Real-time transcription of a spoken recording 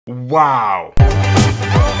Wow.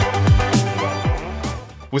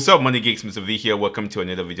 What's up, Money Geeks? Mr. V here. Welcome to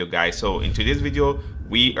another video, guys. So in today's video,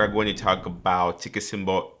 we are going to talk about ticker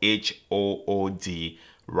symbol HOOD,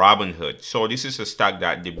 Robinhood. So this is a stock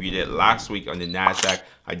that debuted last week on the NASDAQ.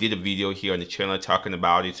 I did a video here on the channel talking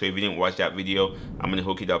about it. So if you didn't watch that video, I'm going to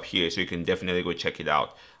hook it up here so you can definitely go check it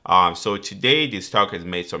out. So today, this stock has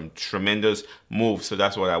made some tremendous moves. So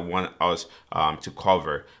that's what I want us to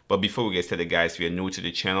cover. But before we get started, guys, if you're new to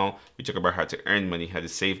the channel, we talk about how to earn money, how to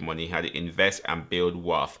save money, how to invest and build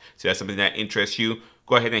wealth. So that's something that interests you.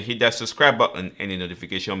 Go ahead and hit that subscribe button and the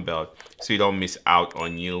notification bell so you don't miss out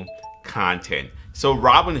on new content. So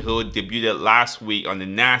Robinhood debuted last week on the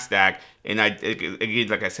NASDAQ, and again,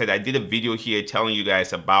 like I said, I did a video here telling you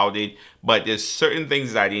guys about it, but there's certain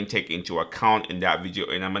things that I didn't take into account in that video,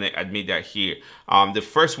 and I'm going to admit that here. The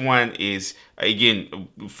first one is, again,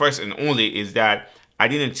 first and only, is that I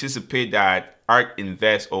didn't anticipate that ARK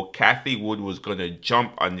Invest or Cathie Wood was going to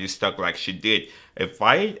jump on this stock like she did. If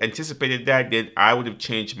I anticipated that, then I would have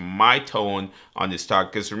changed my tone on the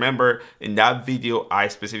stock. Because remember, in that video, I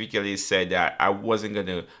specifically said that I wasn't going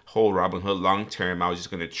to hold Robinhood long term. I was just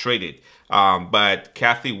going to trade it. But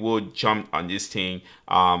Cathie Wood jumped on this thing.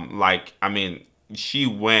 She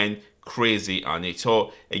went crazy on it.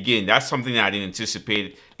 So again, that's something that I didn't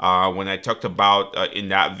anticipate when I talked about in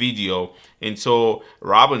that video. And so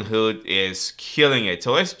Robinhood is killing it.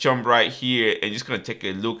 So let's jump right here and just gonna take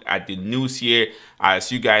a look at the news here.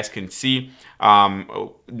 As you guys can see,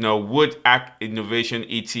 Wood ARK Innovation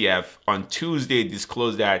ETF on Tuesday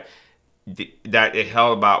disclosed that it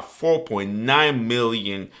held about 4.9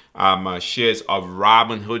 million shares of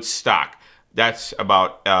Robinhood stock. That's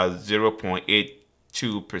about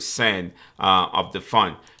 0.82% of the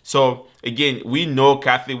fund. So again, we know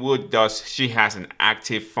Cathie Wood she has an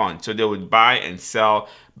active fund, so they would buy and sell,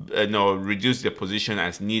 reduce their position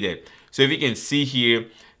as needed. So if you can see here,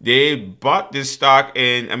 they bought this stock,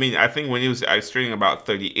 and I think when it was trading about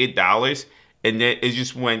 $38, and then it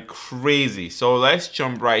just went crazy. So let's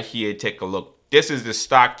jump right here, take a look. This is the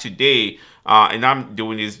stock today, and I'm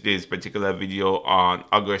doing this particular video on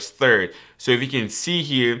August 3rd. So if you can see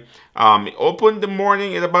here, it opened the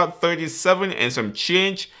morning at about 37 and some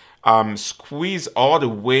change, squeezed all the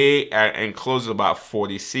way and closed about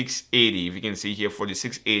 46.80. If you can see here,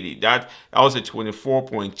 46.80. That was a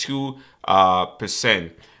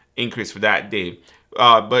 24.2% increase for that day.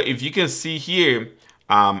 But if you can see here,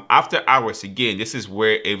 after hours, again, this is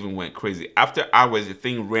where it even went crazy. After hours, the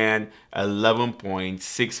thing ran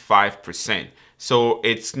 11.65%. So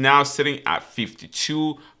it's now sitting at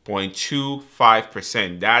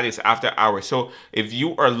 52.25%. That is after hours. So if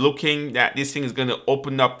you are looking that this thing is going to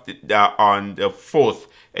open up on the 4th,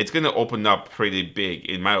 it's going to open up pretty big,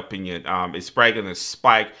 in my opinion. It's probably going to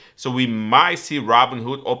spike. So we might see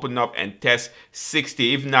Robinhood open up and test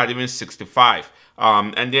 60, if not even 65.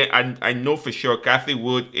 And then I know for sure Cathie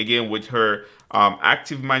Wood, again, with her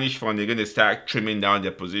active managed fund, they're going to start trimming down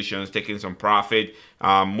their positions, taking some profit,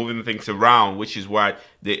 moving things around, which is what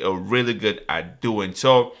they are really good at doing.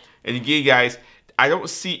 So, and again, guys, I don't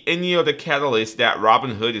see any other catalyst that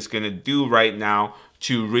Robinhood is going to do right now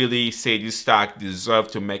to really say this stock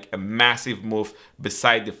deserves to make a massive move,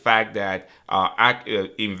 beside the fact that ARK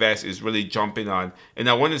Invest is really jumping on. And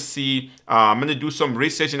I want to see, I'm going to do some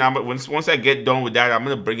research, and once I get done with that, I'm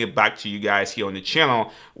going to bring it back to you guys here on the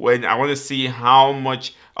channel, when I want to see how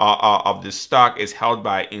much of the stock is held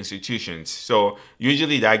by institutions. So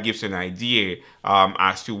usually that gives an idea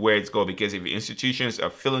as to where it's going, because if institutions are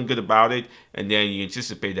feeling good about it, and then you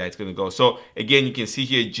anticipate that it's going to go. So again, you can see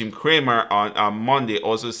here Jim Cramer on Monday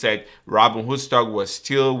also said Robinhood stock was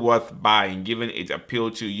still worth buying given its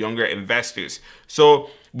appeal to younger investors. So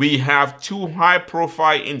we have two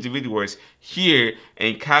high-profile individuals here,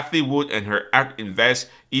 and Cathie Wood and her ARK Invest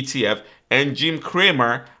ETF, and Jim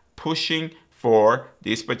Cramer pushing for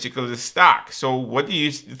this particular stock. So what do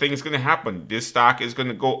you think is going to happen? This stock is going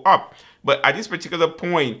to go up. But at this particular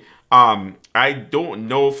point, I don't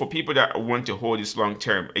know, for people that want to hold this long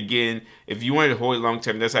term. Again, if you want to hold it long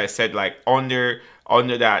term, that's why I said, like under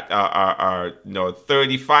that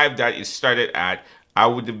 35 that it started at, that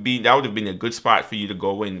would have been a good spot for you to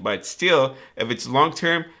go in. But still, if it's long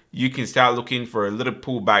term, you can start looking for a little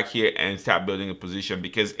pullback here and start building a position,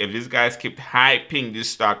 because if these guys keep hyping this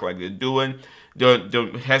stock like they're doing,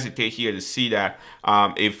 don't hesitate here to see that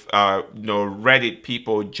if Reddit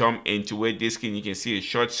people jump into it, you can see a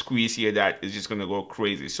short squeeze here that is just going to go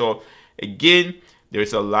crazy. So again,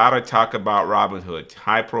 there's a lot of talk about Robinhood,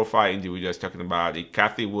 high profile individuals talking about it,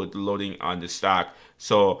 Cathie Wood loading on the stock.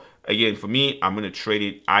 So again, for me, I'm going to trade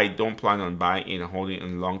it. I don't plan on buying and holding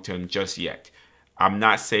in long term just yet. I'm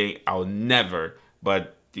not saying I'll never,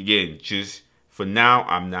 but again, just for now,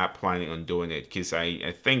 I'm not planning on doing it because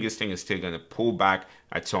I think this thing is still going to pull back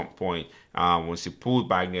at some point. Once it pulls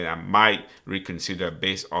back, then I might reconsider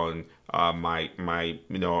based on my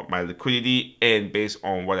liquidity and based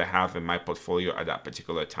on what I have in my portfolio at that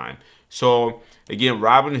particular time. So again,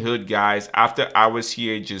 Robinhood, guys, after hours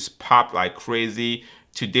here just popped like crazy.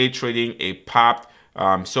 Today trading, it popped.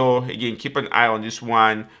 So again, keep an eye on this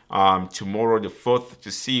one tomorrow the 4th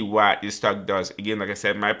to see what this stock does. Again, like I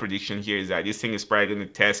said, my prediction here is that this thing is probably going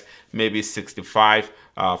to test maybe 65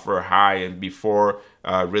 for a high, and before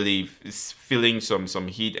really feeling some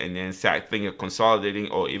heat, and then start thinking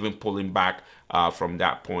consolidating or even pulling back from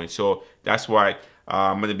that point. So that's what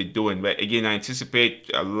I'm going to be doing. But again, I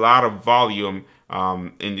anticipate a lot of volume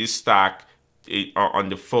in this stock on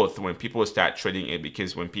the 4th when people start trading it,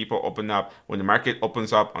 because when the market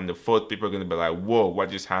opens up on the 4th, people are going to be like, whoa,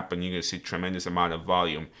 what just happened? You're going to see tremendous amount of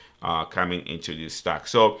volume coming into this stock.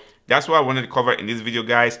 So that's what I wanted to cover in this video,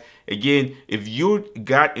 guys. Again, if you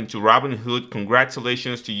got into Robinhood,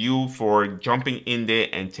 congratulations to you for jumping in there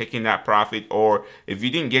and taking that profit. Or if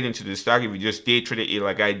you didn't get into the stock, if you just day traded it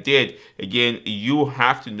like I did, again, you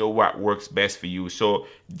have to know what works best for you. So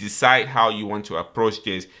decide how you want to approach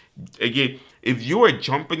this. Again, if you are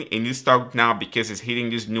jumping in this stock now because it's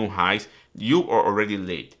hitting these new highs, you are already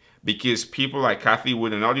late, because people like Cathie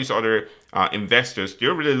Wood and all these other investors,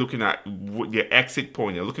 they're really looking at their exit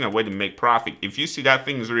point. They're looking at where to make profit. If you see that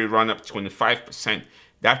thing is already run up 25%,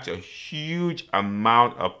 that's a huge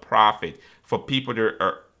amount of profit for people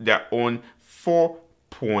that own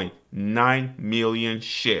 4.9 million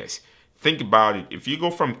shares. Think about it. If you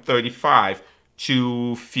go from $35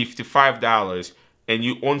 to $55 and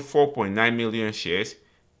you own 4.9 million shares,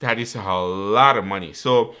 that is a lot of money.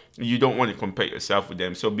 So you don't want to compare yourself with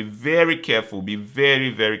them. So be very careful. Be very,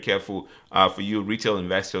 very careful for you retail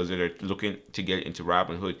investors that are looking to get into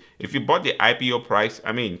Robinhood. If you bought the IPO price,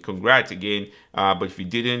 I mean, congrats again. But if you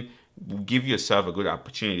didn't, give yourself a good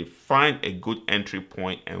opportunity. Find a good entry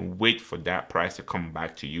point and wait for that price to come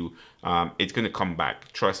back to you. It's going to come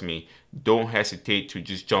back. Trust me. Don't hesitate to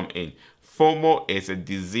just jump in. FOMO is a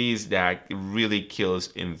disease that really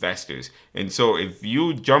kills investors. And so if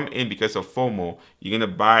you jump in because of FOMO, you're going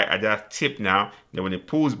to buy at that tip now. Then when it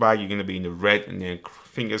pulls back, you're going to be in the red, and then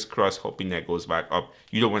fingers crossed, hoping that goes back up.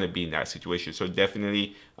 You don't want to be in that situation. So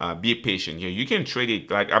definitely be patient here. You can trade it.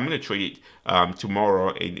 Like I'm going to trade it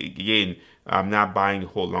tomorrow. And again, I'm not buying the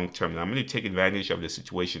whole long term. I'm going to take advantage of the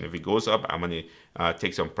situation. If it goes up, I'm going to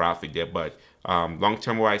take some profit there. But long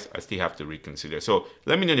term wise, I still have to reconsider. So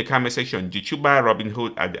let me know in the comment section, did you buy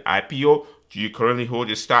Robinhood at the IPO? Do you currently hold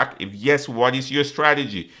the stock? If yes, what is your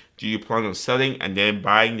strategy? Do you plan on selling and then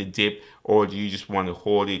buying the dip, or do you just want to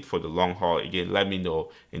hold it for the long haul? Again, let me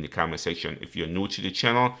know in the comment section. If you're new to the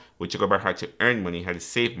channel, we talk about how to earn money, how to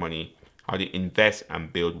save money, how to invest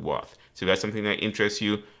and build wealth. So if that's something that interests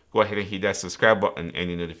you, go ahead and hit that subscribe button and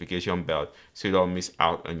the notification bell so you don't miss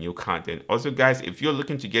out on new content. Also, guys, if you're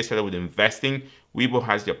looking to get started with investing, WeBull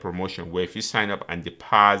has their promotion where if you sign up and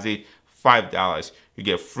deposit $5, you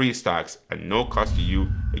get free stocks at no cost to you.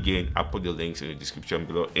 Again, I'll put the links in the description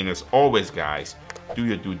below. And as always, guys, do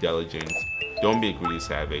your due diligence. Don't be a greedy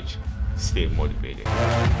savage. Stay motivated.